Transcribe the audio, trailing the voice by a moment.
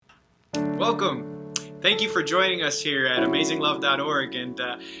Welcome. Thank you for joining us here at AmazingLove.org. And,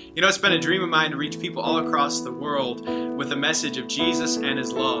 it's been a dream of mine to reach people all across the world with a message of Jesus and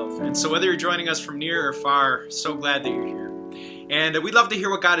His love. And so whether you're joining us from near or far, so glad that you're here. And we'd love to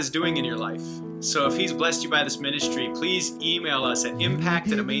hear what God is doing in your life. So if He's blessed you by this ministry, please email us at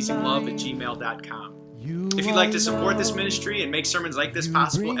impact@amazinglove@gmail.com. If you'd like to support this ministry and make sermons like this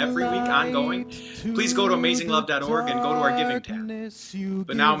possible every week ongoing, please go to AmazingLove.org and go to our giving tab.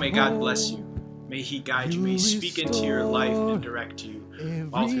 But now may God bless you. May He guide you. May He speak into your life and direct you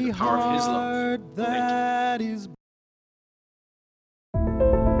all through the power of His love. Thank you.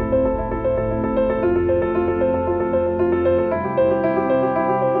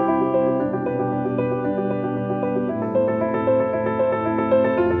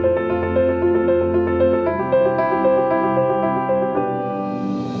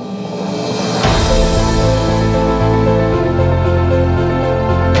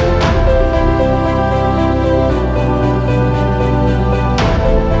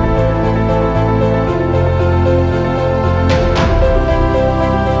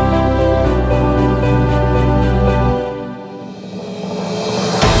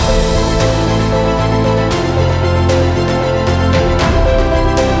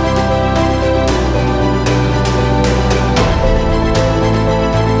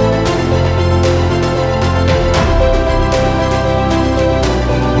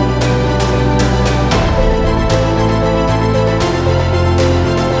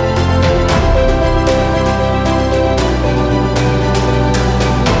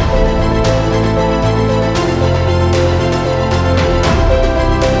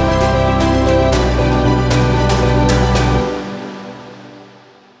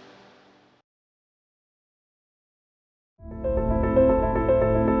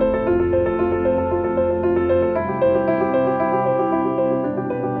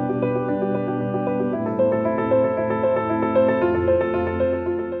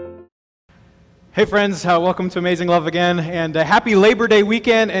 Hey friends, welcome to Amazing Love again, and happy Labor Day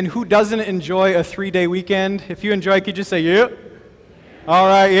weekend, and who doesn't enjoy a 3-day weekend? If you enjoy, could you just say, yeah? All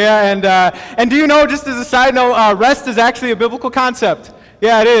right, yeah, and do you know, just as a side note, rest is actually a biblical concept.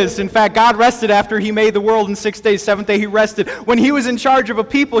 Yeah, it is. In fact, God rested after He made the world in 6 days. 7th day He rested. When He was in charge of a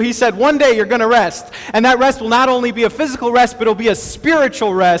people, He said, one day you're going to rest. And that rest will not only be a physical rest, but it'll be a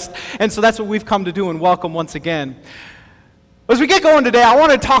spiritual rest. And so that's what we've come to do, and welcome once again. As we get going today, I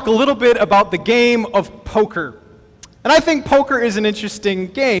want to talk a little bit about the game of poker. And I think poker is an interesting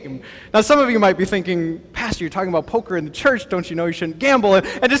game. Now, some of you might be thinking, Pastor, you're talking about poker in the church. Don't you know you shouldn't gamble?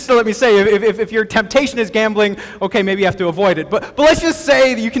 And just to let me say, if your temptation is gambling, okay, maybe you have to avoid it. But let's just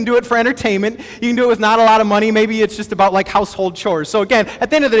say that you can do it for entertainment. You can do it with not a lot of money. Maybe it's just about like household chores. So again, at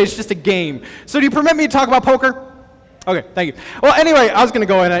the end of the day, it's just a game. So do you permit me to talk about poker? Okay, thank you. Well, anyway, I was going to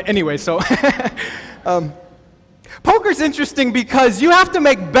go in anyway, so... Poker's interesting because you have to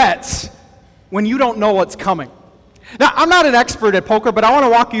make bets when you don't know what's coming. Now, I'm not an expert at poker, but I want to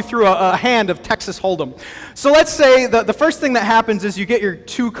walk you through a hand of Texas Hold'em. So let's say the first thing that happens is you get your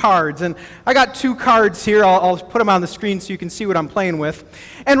 2 cards, and I got 2 cards here. I'll put them on the screen so you can see what I'm playing with.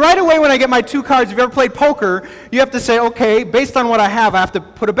 And right away when I get my 2 cards, if you've ever played poker, you have to say, okay, based on what I have to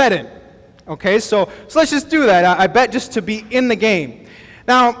put a bet in. Okay, so let's just do that. I bet just to be in the game.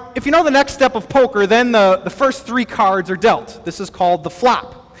 Now, if you know the next step of poker, then the first 3 cards are dealt. This is called the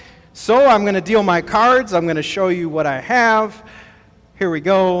flop. So I'm going to deal my cards. I'm going to show you what I have. Here we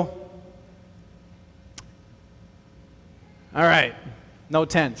go. All right, no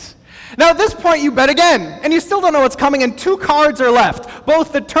tens. Now at this point you bet again, and you still don't know what's coming, and 2 cards are left,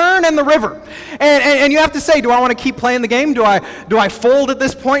 both the turn and the river. And you have to say, do I want to keep playing the game? Do I fold at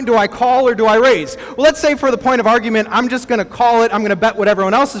this point? Do I call or do I raise? Well, let's say for the point of argument, I'm just going to call it. I'm going to bet what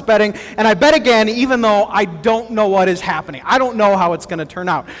everyone else is betting, and I bet again even though I don't know what is happening. I don't know how it's going to turn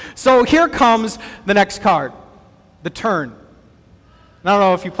out. So here comes the next card, the turn. And I don't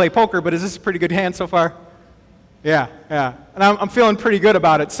know if you play poker, but is this a pretty good hand so far? Yeah. And I'm feeling pretty good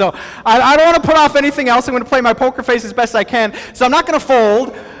about it. So I don't want to put off anything else. I'm going to play my poker face as best I can. So I'm not going to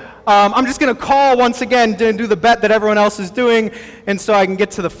fold. I'm just going to call once again and do the bet that everyone else is doing. And so I can get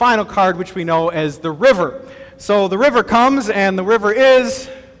to the final card, which we know as the river. So the river comes, and the river is...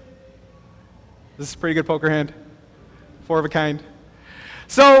 This is a pretty good poker hand. 4 of a kind.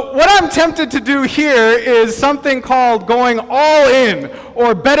 So what I'm tempted to do here is something called going all in,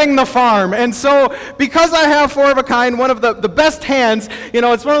 or betting the farm. And so because I have 4 of a kind, one of the best hands,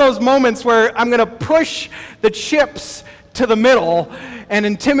 it's one of those moments where I'm going to push the chips to the middle and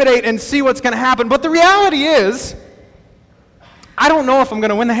intimidate and see what's going to happen. But the reality is, I don't know if I'm going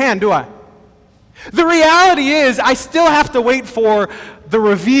to win the hand, do I? The reality is, I still have to wait for the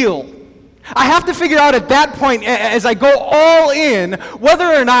reveal. I have to figure out at that point, as I go all in, whether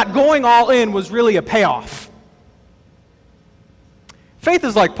or not going all in was really a payoff. Faith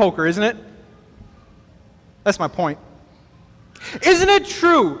is like poker, isn't it? That's my point. Isn't it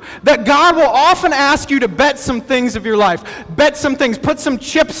true that God will often ask you to bet some things of your life, bet some things, put some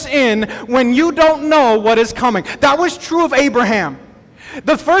chips in when you don't know what is coming? That was true of Abraham.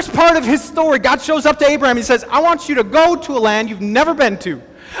 The first part of his story, God shows up to Abraham. He says, I want you to go to a land you've never been to.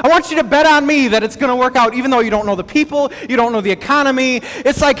 I want you to bet on me that it's going to work out, even though you don't know the people, you don't know the economy.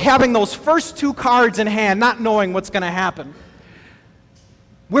 It's like having those first two cards in hand, not knowing what's going to happen.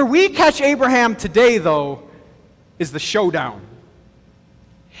 Where we catch Abraham today, though, is the showdown.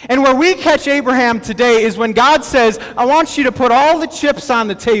 And where we catch Abraham today is when God says, I want you to put all the chips on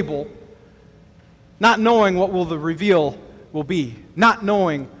the table, not knowing what the reveal will be, not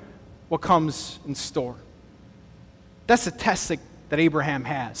knowing what comes in store. That's the test that Abraham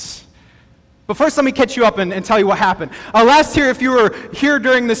has. But first, let me catch you up and tell you what happened. Last year, if you were here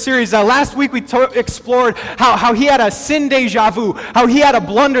during the series, last week we explored how he had a sin deja vu, how he had a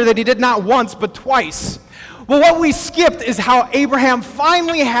blunder that he did not once but twice. Well, what we skipped is how Abraham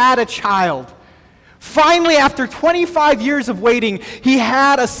finally had a child. Finally, after 25 years of waiting, he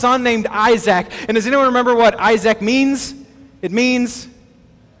had a son named Isaac. And does anyone remember what Isaac means? It means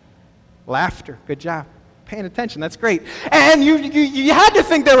laughter. Good job. Paying attention. That's great. And you had to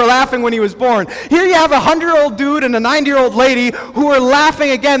think they were laughing when he was born. Here you have a 100-year-old dude and a 90-year-old lady who are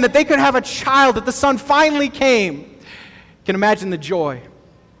laughing again that they could have a child, that the son finally came. You can imagine the joy.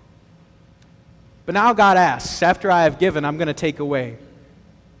 But now God asks, after I have given, I'm going to take away.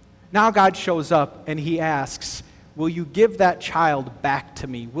 Now God shows up and he asks, will you give that child back to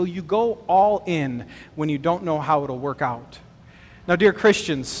me? Will you go all in when you don't know how it'll work out? Now, dear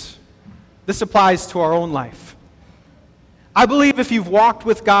Christians, this applies to our own life. I believe if you've walked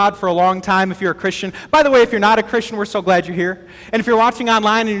with God for a long time, if you're a Christian, by the way, if you're not a Christian, we're so glad you're here. And if you're watching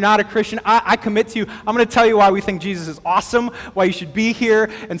online and you're not a Christian, I commit to you, I'm going to tell you why we think Jesus is awesome, why you should be here,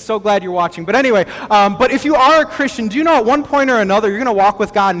 and so glad you're watching. But anyway, but if you are a Christian, do you know at one point or another, you're going to walk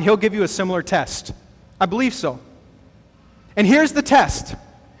with God and he'll give you a similar test? I believe so. And here's the test.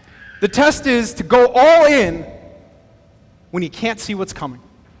 The test is to go all in when you can't see what's coming.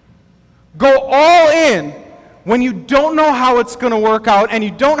 Go all in when you don't know how it's going to work out and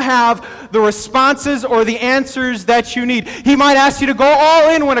you don't have the responses or the answers that you need. He might ask you to go all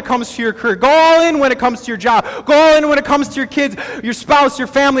in when it comes to your career. Go all in when it comes to your job. Go all in when it comes to your kids, your spouse, your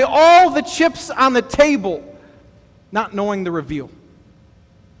family. All the chips on the table, not knowing the reveal.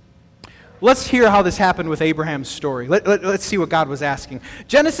 Let's hear how this happened with Abraham's story. Let's see what God was asking.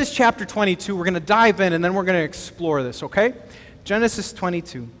 Genesis chapter 22, we're going to dive in and then we're going to explore this, okay? Genesis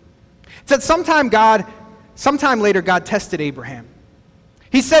 22. It said, sometime later God tested Abraham.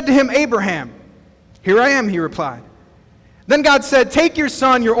 He said to him, Abraham, here I am, he replied. Then God said, take your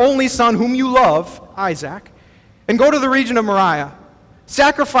son, your only son, whom you love, Isaac, and go to the region of Moriah.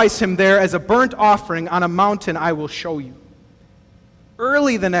 Sacrifice him there as a burnt offering on a mountain I will show you.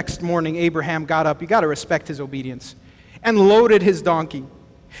 Early the next morning, Abraham got up, you got to respect his obedience, and loaded his donkey.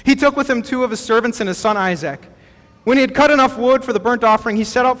 He took with him 2 of his servants and his son Isaac. When he had cut enough wood for the burnt offering, he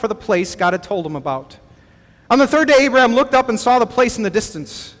set out for the place God had told him about. On the third day, Abraham looked up and saw the place in the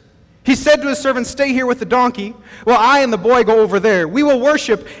distance. He said to his servant, stay here with the donkey, while I and the boy go over there. We will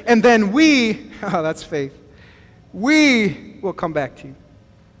worship, and then that's faith, we will come back to you.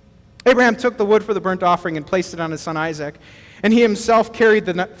 Abraham took the wood for the burnt offering and placed it on his son Isaac, and he himself carried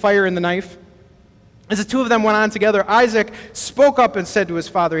the fire and the knife. As the 2 of them went on together, Isaac spoke up and said to his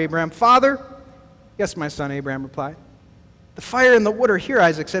father Abraham, Father? Yes, my son, Abraham replied. The fire and the wood are here,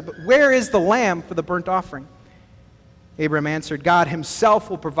 Isaac said, but where is the lamb for the burnt offering? Abraham answered, God himself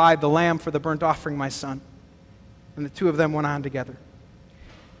will provide the lamb for the burnt offering, my son. And the 2 of them went on together.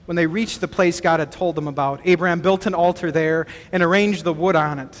 When they reached the place God had told them about, Abraham built an altar there and arranged the wood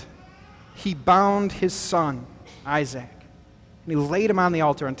on it. He bound his son, Isaac, and he laid him on the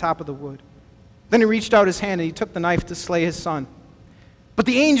altar on top of the wood. Then he reached out his hand and he took the knife to slay his son. But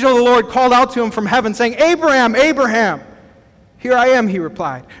the angel of the Lord called out to him from heaven, saying, Abraham, Abraham! Here I am, he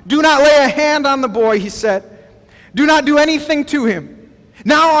replied. Do not lay a hand on the boy, he said. Do not do anything to him.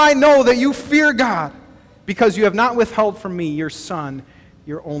 Now I know that you fear God, because you have not withheld from me your son,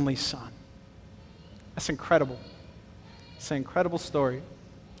 your only son. That's incredible. It's an incredible story.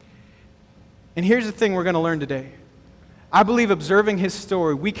 And here's the thing we're going to learn today. I believe observing his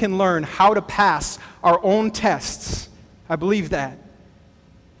story, we can learn how to pass our own tests. I believe that.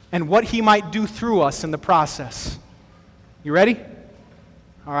 And what he might do through us in the process. You ready?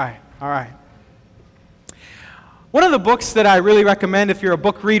 All right. One of the books that I really recommend if you're a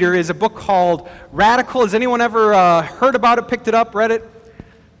book reader is a book called Radical. Has anyone ever heard about it, picked it up, read it?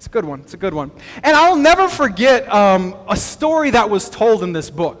 It's a good one. It's a good one. And I'll never forget a story that was told in this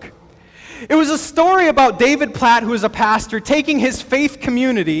book. It was a story about David Platt, who is a pastor, taking his faith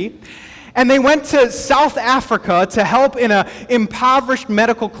community, and they went to South Africa to help in an impoverished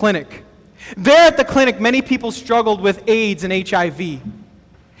medical clinic. There at the clinic, many people struggled with AIDS and HIV.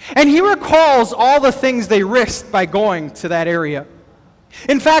 And he recalls all the things they risked by going to that area.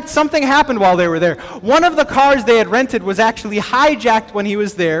 In fact, something happened while they were there. One of the cars they had rented was actually hijacked when he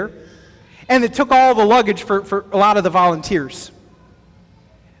was there, and it took all the luggage for a lot of the volunteers.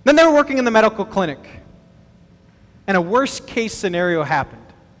 Then they were working in the medical clinic, and a worst-case scenario happened.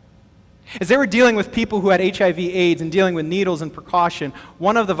 As they were dealing with people who had HIV/AIDS and dealing with needles and precaution,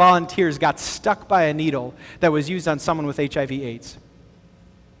 one of the volunteers got stuck by a needle that was used on someone with HIV/AIDS.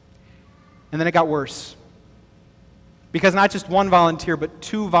 And then it got worse. Because not just one volunteer, but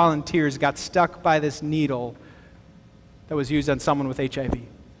 2 volunteers got stuck by this needle that was used on someone with HIV.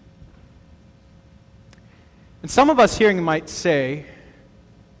 And some of us hearing might say,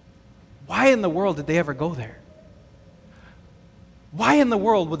 why in the world did they ever go there? Why in the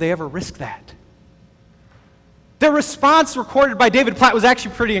world would they ever risk that? Their response recorded by David Platt was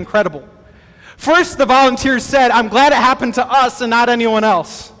actually pretty incredible. First, the volunteers said, I'm glad it happened to us and not anyone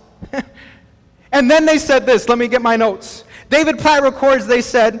else. And then they said this, let me get my notes. David Platt records, they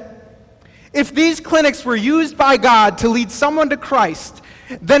said, if these clinics were used by God to lead someone to Christ,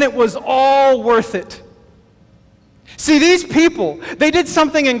 then it was all worth it. See, these people, they did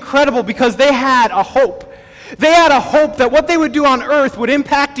something incredible because they had a hope. They had a hope that what they would do on earth would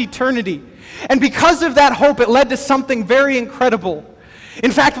impact eternity. And because of that hope, it led to something very incredible.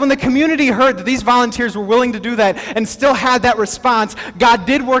 In fact, when the community heard that these volunteers were willing to do that and still had that response, God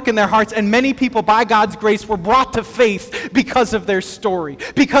did work in their hearts, and many people, by God's grace, were brought to faith because of their story,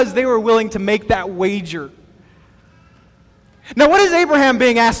 because they were willing to make that wager. Now, what is Abraham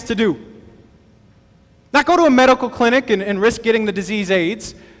being asked to do? Not go to a medical clinic and risk getting the disease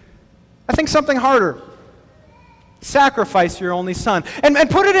AIDS. I think something harder. Sacrifice your only son. And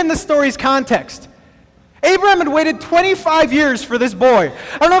put it in the story's context. Abraham had waited 25 years for this boy.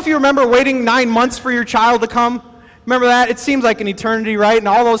 I don't know if you remember waiting 9 months for your child to come. Remember that? It seems like an eternity, right? And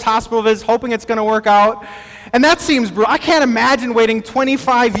all those hospital visits, hoping it's going to work out. And that seems brutal. I can't imagine waiting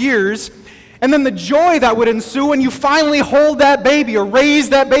 25 years and then the joy that would ensue when you finally hold that baby or raise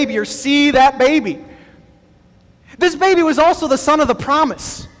that baby or see that baby. This baby was also the son of the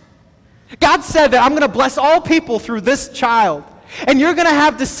promise. God said that I'm going to bless all people through this child. And you're going to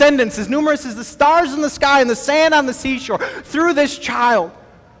have descendants as numerous as the stars in the sky and the sand on the seashore through this child.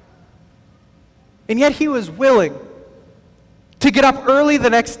 And yet he was willing to get up early the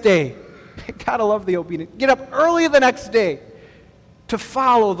next day. Gotta love the obedience. Get up early the next day to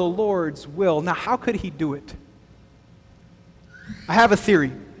follow the Lord's will. Now, how could he do it? I have a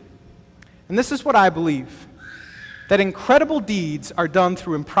theory. And this is what I believe. That incredible deeds are done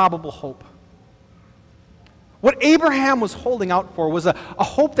through improbable hope. What Abraham was holding out for was a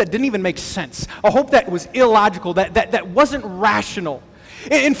hope that didn't even make sense, a hope that was illogical, that wasn't rational.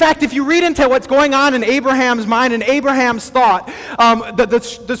 In fact, if you read into what's going on in Abraham's mind and Abraham's thought,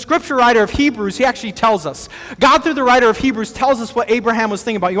 the scripture writer of Hebrews, he actually tells us. God, through the writer of Hebrews, tells us what Abraham was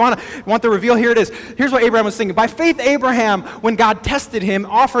thinking about. You want the reveal? Here it is. Here's what Abraham was thinking. By faith, Abraham, when God tested him,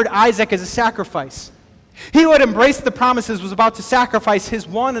 offered Isaac as a sacrifice. He who had embraced the promises was about to sacrifice his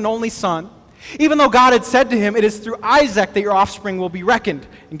one and only son, even though God had said to him, it is through Isaac that your offspring will be reckoned.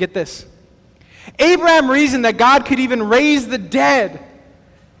 And get this. Abraham reasoned that God could even raise the dead.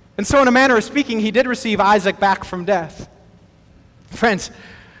 And so in a manner of speaking, he did receive Isaac back from death. Friends,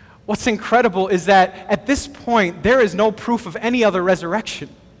 what's incredible is that at this point, there is no proof of any other resurrection.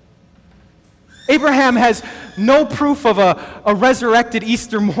 Abraham has no proof of a resurrected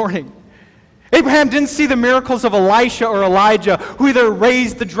Easter morning. Abraham didn't see the miracles of Elisha or Elijah, who either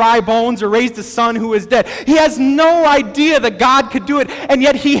raised the dry bones or raised the son who was dead. He has no idea that God could do it, and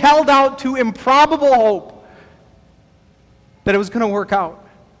yet he held out to improbable hope that it was going to work out,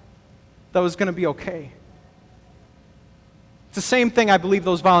 that it was going to be okay. It's the same thing I believe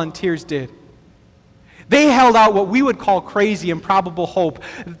those volunteers did. They held out what we would call crazy, improbable hope,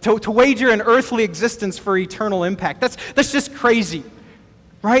 to wager an earthly existence for eternal impact. That's just crazy,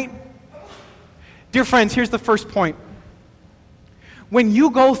 right? Dear friends, here's the first point. When you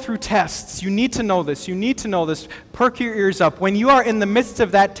go through tests, you need to know this. You need to know this. Perk your ears up. When you are in the midst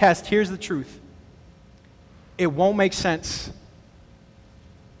of that test, here's the truth. It won't make sense.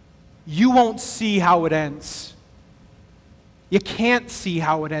 You won't see how it ends. You can't see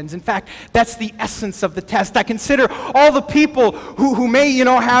how it ends. In fact, that's the essence of the test. I consider all the people who may,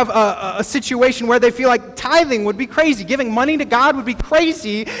 have a situation where they feel like tithing would be crazy. Giving money to God would be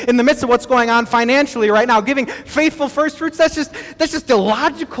crazy in the midst of what's going on financially right now. Giving faithful first fruits, that's just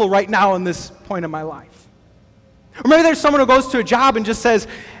illogical right now in this point of my life. Or maybe there's someone who goes to a job and just says,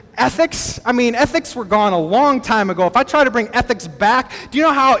 ethics? Ethics were gone a long time ago. If I try to bring ethics back, do you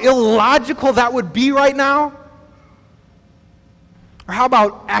know how illogical that would be right now? Or how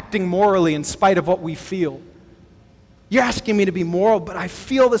about acting morally in spite of what we feel? You're asking me to be moral, but I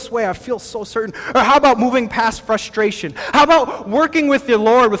feel this way. I feel so certain. Or how about moving past frustration? How about working with the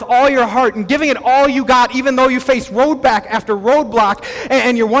Lord with all your heart and giving it all you got, even though you face roadback after roadblock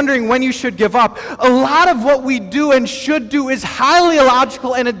and you're wondering when you should give up? A lot of what we do and should do is highly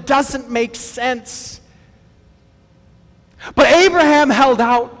illogical and it doesn't make sense. But Abraham held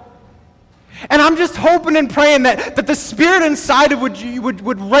out. And I'm just hoping and praying that the Spirit inside of you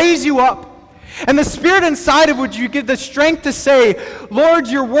would raise you up. And the Spirit inside of you give the strength to say, Lord,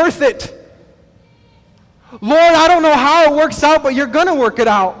 you're worth it. Lord, I don't know how it works out, but you're going to work it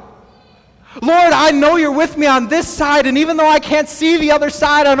out. Lord, I know you're with me on this side, and even though I can't see the other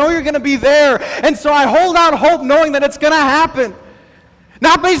side, I know you're going to be there. And so I hold out hope knowing that it's going to happen.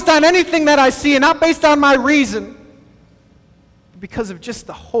 Not based on anything that I see and not based on my reason, because of just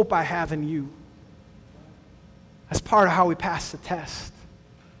the hope I have in you. That's part of how we pass the test.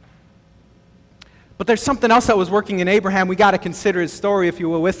 But there's something else that was working in Abraham. We got to consider his story, if you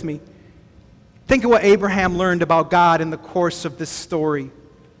will, with me. Think of what Abraham learned about God in the course of this story.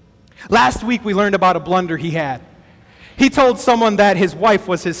 Last week we learned about a blunder he had. He told someone that his wife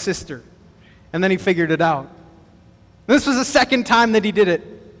was his sister, and then he figured it out. This was the second time that he did it.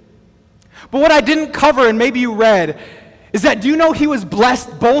 But what I didn't cover, and maybe you read, is that do you know he was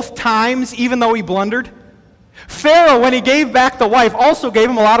blessed both times even though he blundered? Pharaoh, when he gave back the wife, also gave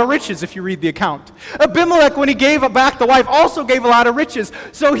him a lot of riches, if you read the account. Abimelech, when he gave back the wife, also gave a lot of riches.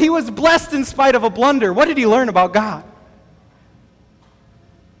 So he was blessed in spite of a blunder. What did he learn about God?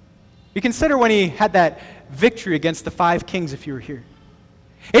 You consider when he had that victory against the 5 kings, if you were here.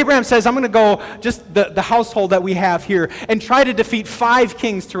 Abraham says, I'm going to go, just the household that we have here, and try to defeat 5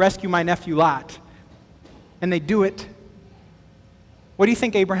 kings to rescue my nephew Lot. And they do it. What do you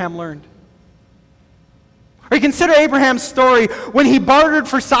think Abraham learned? Or you consider Abraham's story when he bartered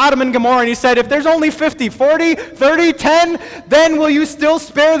for Sodom and Gomorrah and he said, if there's only 50, 40, 30, 10, then will you still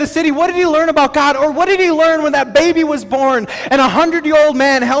spare the city? What did he learn about God? Or what did he learn when that baby was born and a 100-year-old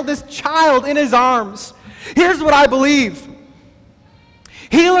man held this child in his arms? Here's what I believe.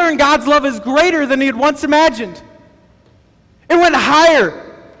 He learned God's love is greater than he had once imagined. It went higher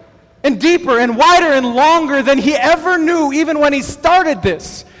and deeper and wider and longer than he ever knew, even when he started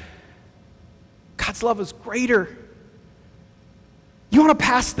this. God's love is greater. You want to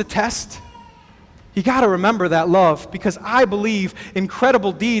pass the test? You got to remember that love, because I believe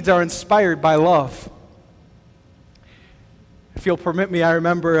incredible deeds are inspired by love. If you'll permit me, I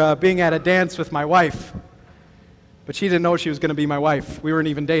remember being at a dance with my wife, but she didn't know she was going to be my wife. We weren't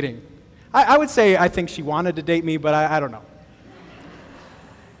even dating. I would say I think she wanted to date me, but I don't know.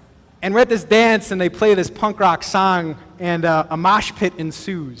 And we're at this dance, and they play this punk rock song, and a mosh pit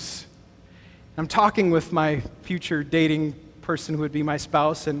ensues. I'm talking with my future dating person who would be my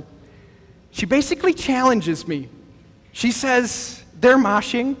spouse, and she basically challenges me. She says, they're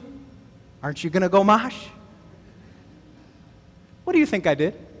moshing. Aren't you going to go mosh? What do you think I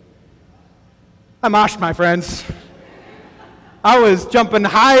did? I moshed, my friends. I was jumping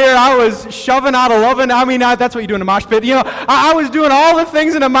higher. I was shoving out of loving. That's what you do in a mosh pit. I was doing all the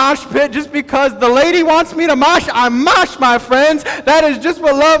things in a mosh pit just because the lady wants me to mosh. I mosh, my friends. That is just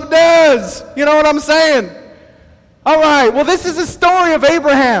what love does. You know what I'm saying? All right. Well, this is the story of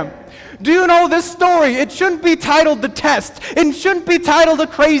Abraham. Do you know this story? It shouldn't be titled The Test. It shouldn't be titled A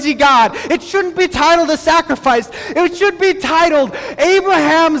Crazy God. It shouldn't be titled A Sacrifice. It should be titled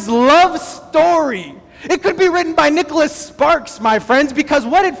Abraham's Love Story. It could be written by Nicholas Sparks, my friends, because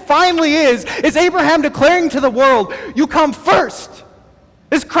what it finally is Abraham declaring to the world, you come first.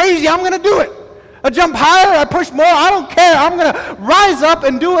 It's crazy, I'm going to do it. I jump higher, I push more, I don't care. I'm going to rise up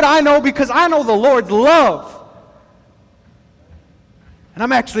and do what I know because I know the Lord's love. And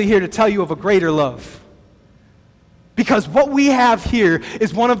I'm actually here to tell you of a greater love. Because what we have here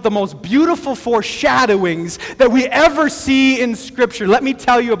is one of the most beautiful foreshadowings that we ever see in Scripture. Let me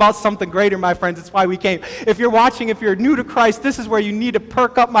tell you about something greater, my friends. It's why we came. If you're watching, if you're new to Christ, this is where you need to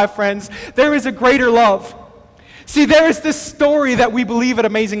perk up, my friends. There is a greater love. See, there is this story that we believe at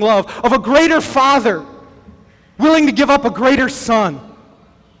Amazing Love of a greater Father willing to give up a greater Son.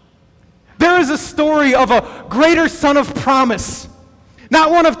 There is a story of a greater son of promise.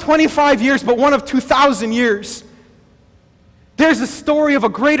 Not one of 25 years, but one of 2,000 years. There's a story of a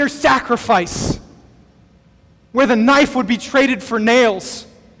greater sacrifice where the knife would be traded for nails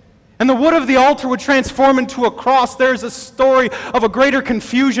and the wood of the altar would transform into a cross. There's a story of a greater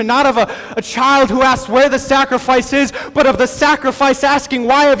confusion, not of a child who asks where the sacrifice is, but of the sacrifice asking,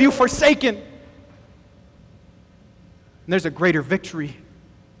 why have you forsaken? And there's a greater victory,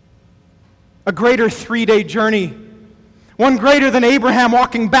 a greater 3-day journey, one greater than Abraham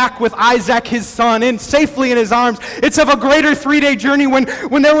walking back with Isaac, his son, safely in his arms. It's of a greater 3-day journey when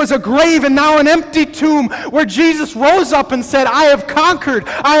there was a grave and now an empty tomb where Jesus rose up and said, I have conquered,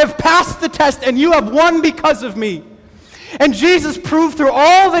 I have passed the test, and you have won because of me. And Jesus proved through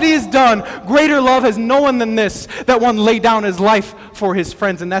all that he has done, greater love has no one than this, that one laid down his life for his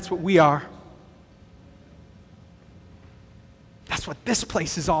friends, and that's what we are. That's what this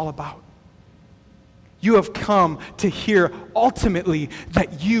place is all about. You have come to hear ultimately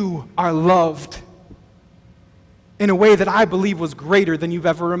that you are loved in a way that I believe was greater than you've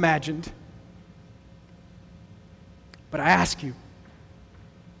ever imagined. But I ask you,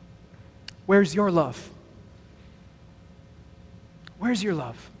 where's your love? Where's your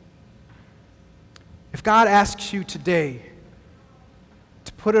love? If God asks you today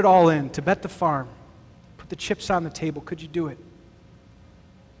to put it all in, to bet the farm, put the chips on the table, could you do it?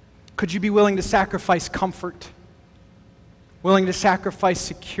 Could you be willing to sacrifice comfort? Willing to sacrifice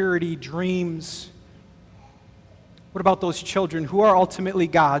security, dreams? What about those children who are ultimately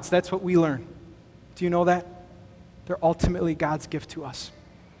God's? That's what we learn. Do you know that? They're ultimately God's gift to us,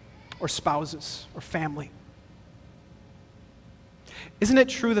 or spouses, or family. Isn't it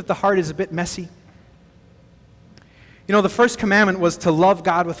true that the heart is a bit messy? You know, the first commandment was to love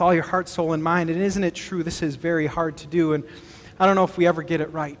God with all your heart, soul, and mind. And isn't it true this is very hard to do? And I don't know if we ever get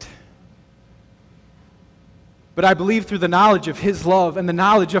it right. But I believe through the knowledge of his love and the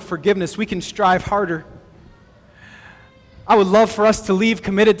knowledge of forgiveness, we can strive harder. I would love for us to leave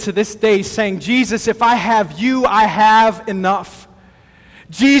committed to this day saying, Jesus, if I have you, I have enough.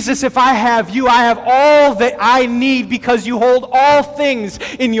 Jesus, if I have you, I have all that I need because you hold all things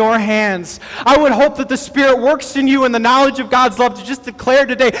in your hands. I would hope that the Spirit works in you in the knowledge of God's love to just declare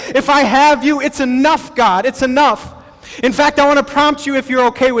today, if I have you, it's enough, God, it's enough. In fact, I want to prompt you, if you're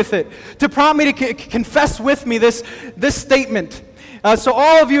okay with it, to prompt me to confess with me this statement. So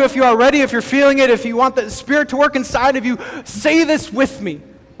all of you, if you are ready, if you're feeling it, if you want the Spirit to work inside of you, say this with me,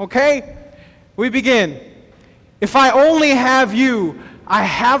 okay? We begin. If I only have you, I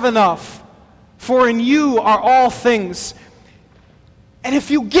have enough, for in you are all things. And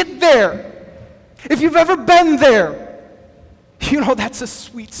if you get there, if you've ever been there, you know that's a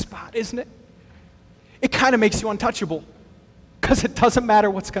sweet spot, isn't it? It kind of makes you untouchable because it doesn't matter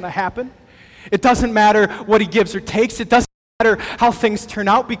what's going to happen. It doesn't matter what he gives or takes. It doesn't matter how things turn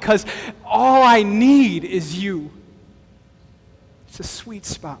out because all I need is you. It's a sweet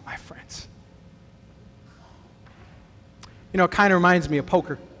spot, my friends. You know, it kind of reminds me of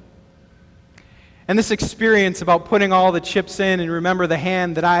poker. And this experience about putting all the chips in and remember the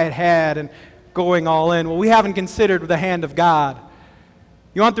hand that I had and going all in. Well, we haven't considered the hand of God.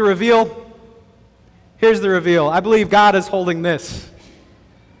 You want the reveal? Here's the reveal. I believe God is holding this.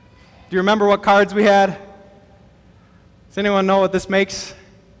 Do you remember what cards we had? Does anyone know what this makes?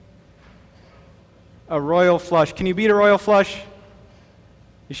 A royal flush. Can you beat a royal flush?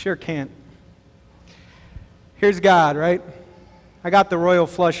 You sure can't. Here's God, right? I got the royal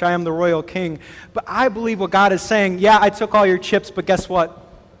flush. I am the royal king. But I believe what God is saying, yeah, I took all your chips, but guess what?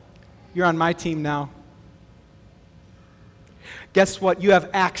 You're on my team now. Guess what? You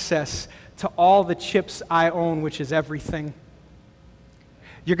have access to all the chips I own, which is everything.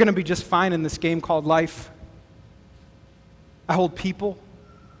 You're going to be just fine in this game called life. I hold people.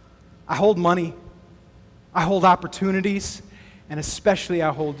 I hold money. I hold opportunities. And especially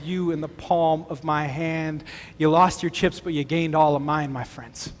I hold you in the palm of my hand. You lost your chips, but you gained all of mine, my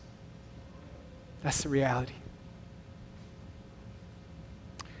friends. That's the reality.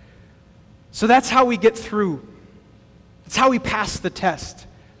 So that's how we get through. That's how we pass the test.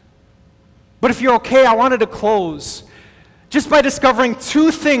 But if you're okay, I wanted to close just by discovering 2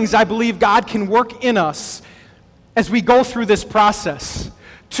 things I believe God can work in us as we go through this process.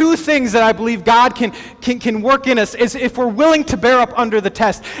 2 things that I believe God can work in us is if we're willing to bear up under the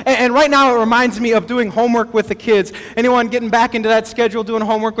test. And right now it reminds me of doing homework with the kids. Anyone getting back into that schedule, doing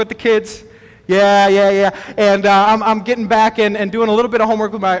homework with the kids? Yeah. And I'm getting back and doing a little bit of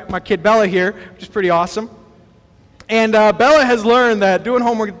homework with my kid Bella here, which is pretty awesome. And Bella has learned that doing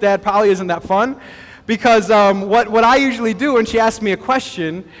homework with Dad probably isn't that fun because what I usually do when she asks me a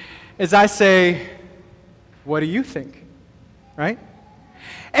question is I say, what do you think? Right?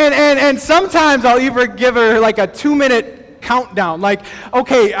 And sometimes I'll even give her like a 2-minute countdown. Like,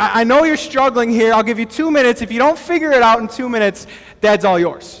 okay, I know you're struggling here. I'll give you 2 minutes. If you don't figure it out in 2 minutes, Dad's all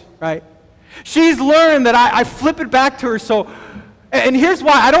yours, right? She's learned that I flip it back to her. So, and here's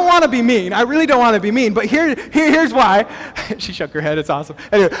why. I don't want to be mean. I really don't want to be mean. But here's why. She shook her head. It's awesome.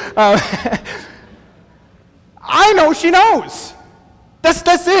 Anyway, I know she knows.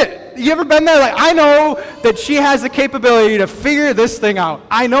 That's it. You ever been there? Like, I know that she has the capability to figure this thing out.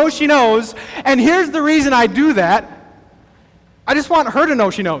 I know she knows. And here's the reason I do that. I just want her to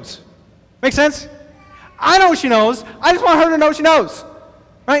know she knows. Make sense? I know she knows. I just want her to know she knows.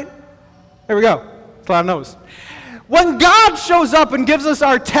 Right? There we go. That's a lot of no's. When God shows up and gives us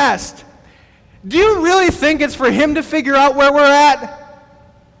our test, do you really think it's for Him to figure out where we're at?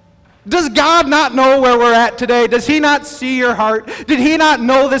 Does God not know where we're at today? Does He not see your heart? Did He not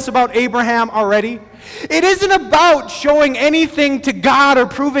know this about Abraham already? It isn't about showing anything to God or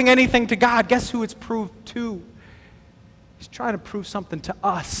proving anything to God. Guess who it's proved to? He's trying to prove something to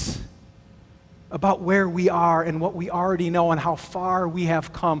us about where we are and what we already know and how far we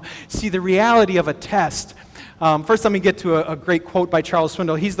have come. See, the reality of a test. First, let me get to a great quote by Charles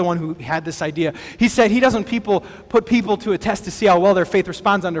Swindoll. He's the one who had this idea. He said he doesn't put people to a test to see how well their faith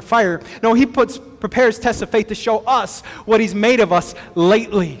responds under fire. No, he prepares tests of faith to show us what He's made of us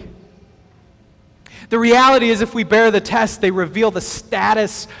lately. The reality is, if we bear the test, they reveal the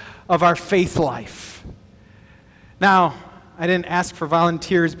status of our faith life. Now, I didn't ask for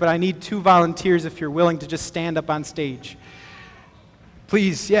volunteers, but I need 2 volunteers if you're willing to just stand up on stage.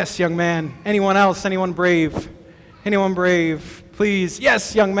 Please, yes, young man. Anyone else? Anyone brave? Anyone brave? Please,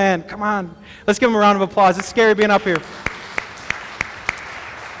 yes, young man. Come on. Let's give him a round of applause. It's scary being up here.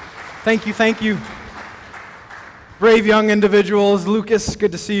 Thank you, thank you. Brave young individuals. Lucas,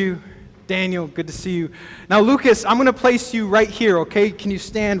 good to see you. Daniel, good to see you. Now, Lucas, I'm going to place you right here, okay? Can you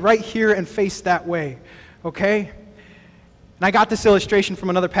stand right here and face that way, okay? And I got this illustration from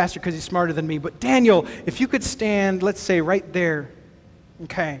another pastor because he's smarter than me. But Daniel, if you could stand, let's say, right there.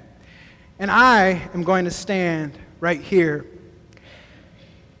 Okay. And I am going to stand right here.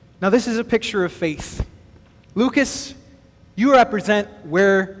 Now, this is a picture of faith. Lucas, you represent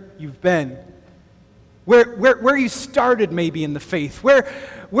where you've been. Where you started maybe in the faith. Where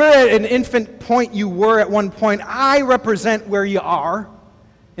at an infant point you were at one point. I represent where you are.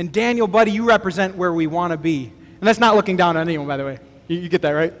 And Daniel, buddy, you represent where we want to be. And that's not looking down on anyone, by the way. You get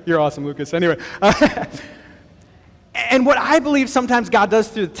that, right? You're awesome, Lucas. Anyway. And what I believe sometimes God does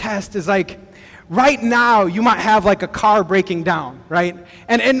through the test is like, right now you might have like a car breaking down, right?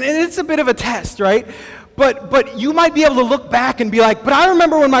 And it's a bit of a test, right? But you might be able to look back and be like, but I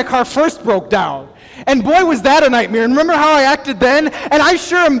remember when my car first broke down. And boy, was that a nightmare. And remember how I acted then? And I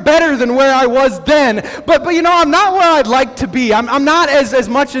sure am better than where I was then. But you know, I'm not where I'd like to be. I'm not as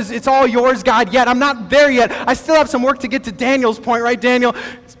much as it's all yours, God, yet. I'm not there yet. I still have some work to get to Daniel's point, right, Daniel?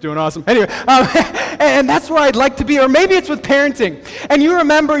 He's doing awesome. Anyway, and that's where I'd like to be. Or maybe it's with parenting. And you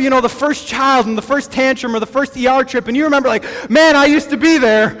remember, you know, the first child and the first tantrum or the first ER trip. And you remember like, man, I used to be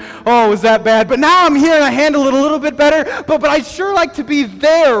there. Oh, was that bad? But now I'm here and I handle it a little bit better. But I'd sure like to be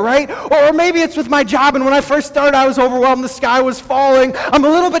there, right? Or maybe it's with my job, and when I first started, I was overwhelmed, the sky was falling. I'm a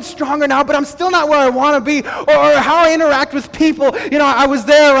little bit stronger now, but I'm still not where I want to be. Or how I interact with people. You know, I was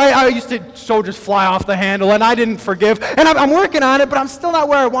there, right? I used to just fly off the handle, and I didn't forgive. And I'm working on it, but I'm still not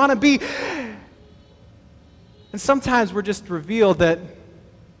where I want to be. And sometimes we're just revealed that,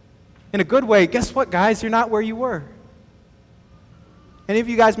 in a good way, guess what, guys? You're not where you were. Any of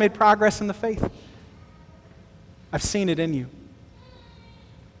you guys made progress in the faith? I've seen it in you.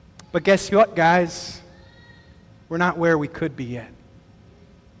 But guess what, guys? We're not where we could be yet.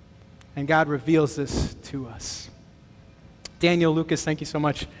 And God reveals this to us. Daniel, Lucas, thank you so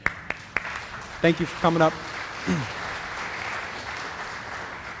much. Thank you for coming up.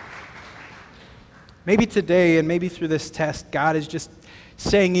 Maybe today and maybe through this test, God is just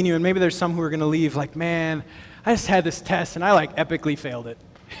saying in you, and maybe there's some who are going to leave like, man, I just had this test and I like epically failed it.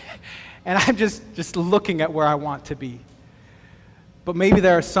 And I'm just looking at where I want to be. But maybe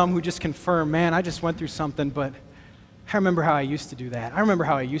there are some who just confirm, man, I just went through something, but I remember how I used to do that. I remember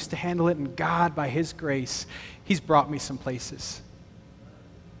how I used to handle it, and God, by His grace, He's brought me some places.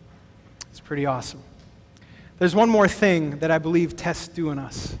 It's pretty awesome. There's one more thing that I believe tests do in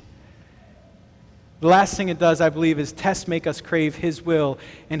us. The last thing it does, I believe, is tests make us crave His will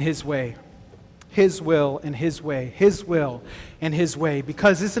and His way. His will and His way. His will and His way.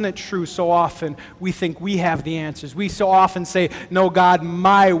 Because isn't it true, so often we think we have the answers. We so often say, no, God,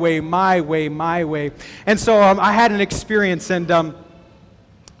 my way, my way, my way. And so I had an experience, and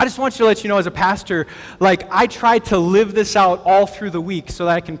I just want you to let you know as a pastor, like I try to live this out all through the week so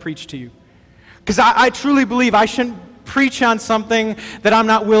that I can preach to you. Because I truly believe I shouldn't preach on something that I'm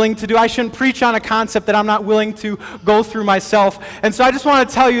not willing to do. I shouldn't preach on a concept that I'm not willing to go through myself. And so I just want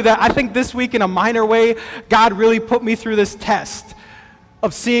to tell you that I think this week in a minor way, God really put me through this test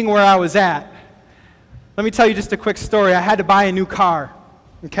of seeing where I was at. Let me tell you just a quick story. I had to buy a new car,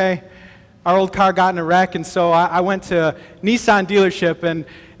 okay? Our old car got in a wreck, and so I went to a Nissan dealership, and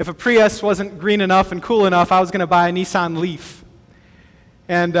if a Prius wasn't green enough and cool enough, I was going to buy a Nissan Leaf.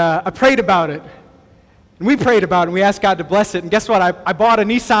 And I prayed about it. And we prayed about it, and we asked God to bless it. And guess what? I bought a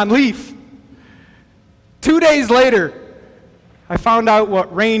Nissan Leaf. 2 days later, I found out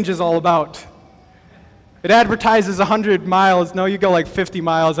what range is all about. It advertises 100 miles. No, you go like 50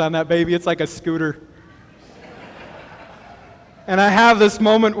 miles on that baby. It's like a scooter. And I have this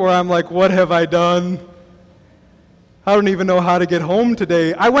moment where I'm like, what have I done? I don't even know how to get home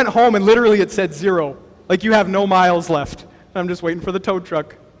today. I went home and literally it said 0. Like you have no miles left. I'm just waiting for the tow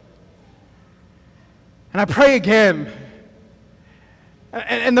truck. And I pray again.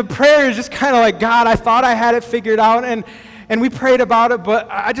 And the prayer is just kind of like, God, I thought I had it figured out. And we prayed about it, but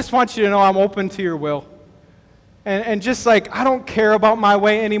I just want you to know I'm open to your will. And just like, I don't care about my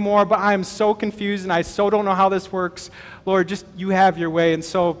way anymore, but I am so confused and I so don't know how this works. Lord, just you have your way. And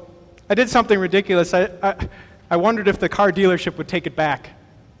so I did something ridiculous. I wondered if the car dealership would take it back. Do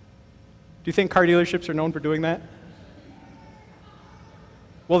you think car dealerships are known for doing that?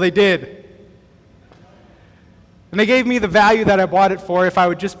 Well, they did. And they gave me the value that I bought it for if I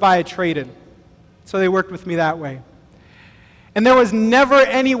would just buy a trade-in. So they worked with me that way. And there was never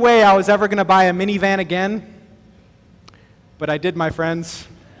any way I was ever going to buy a minivan again. But I did, my friends.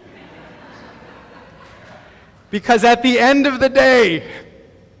 Because at the end of the day,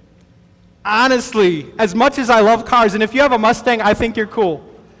 honestly, as much as I love cars, and if you have a Mustang, I think you're cool.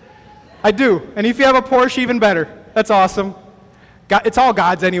 I do. And if you have a Porsche, even better. That's awesome. It's all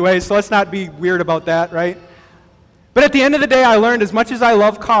God's anyway, so let's not be weird about that, right? But at the end of the day, I learned as much as I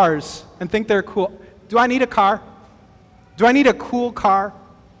love cars and think they're cool, do I need a car? Do I need a cool car?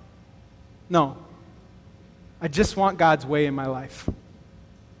 No. I just want God's way in my life.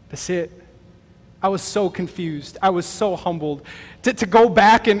 That's it. I was so confused. I was so humbled to go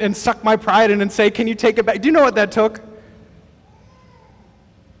back and suck my pride in and say, can you take it back? Do you know what that took?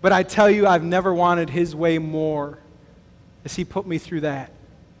 But I tell you, I've never wanted his way more as he put me through that.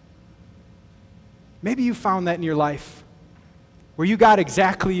 Maybe you found that in your life where you got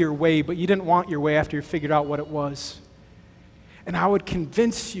exactly your way, but you didn't want your way after you figured out what it was. And I would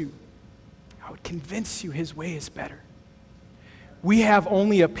convince you his way is better. We have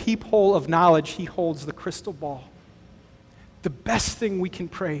only a peephole of knowledge. He holds the crystal ball. The best thing we can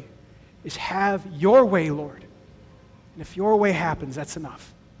pray is have your way, Lord. And if your way happens, that's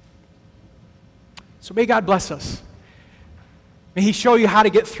enough. So may God bless us. May he show you how to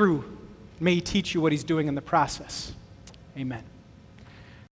get through. May he teach you what he's doing in the process. Amen.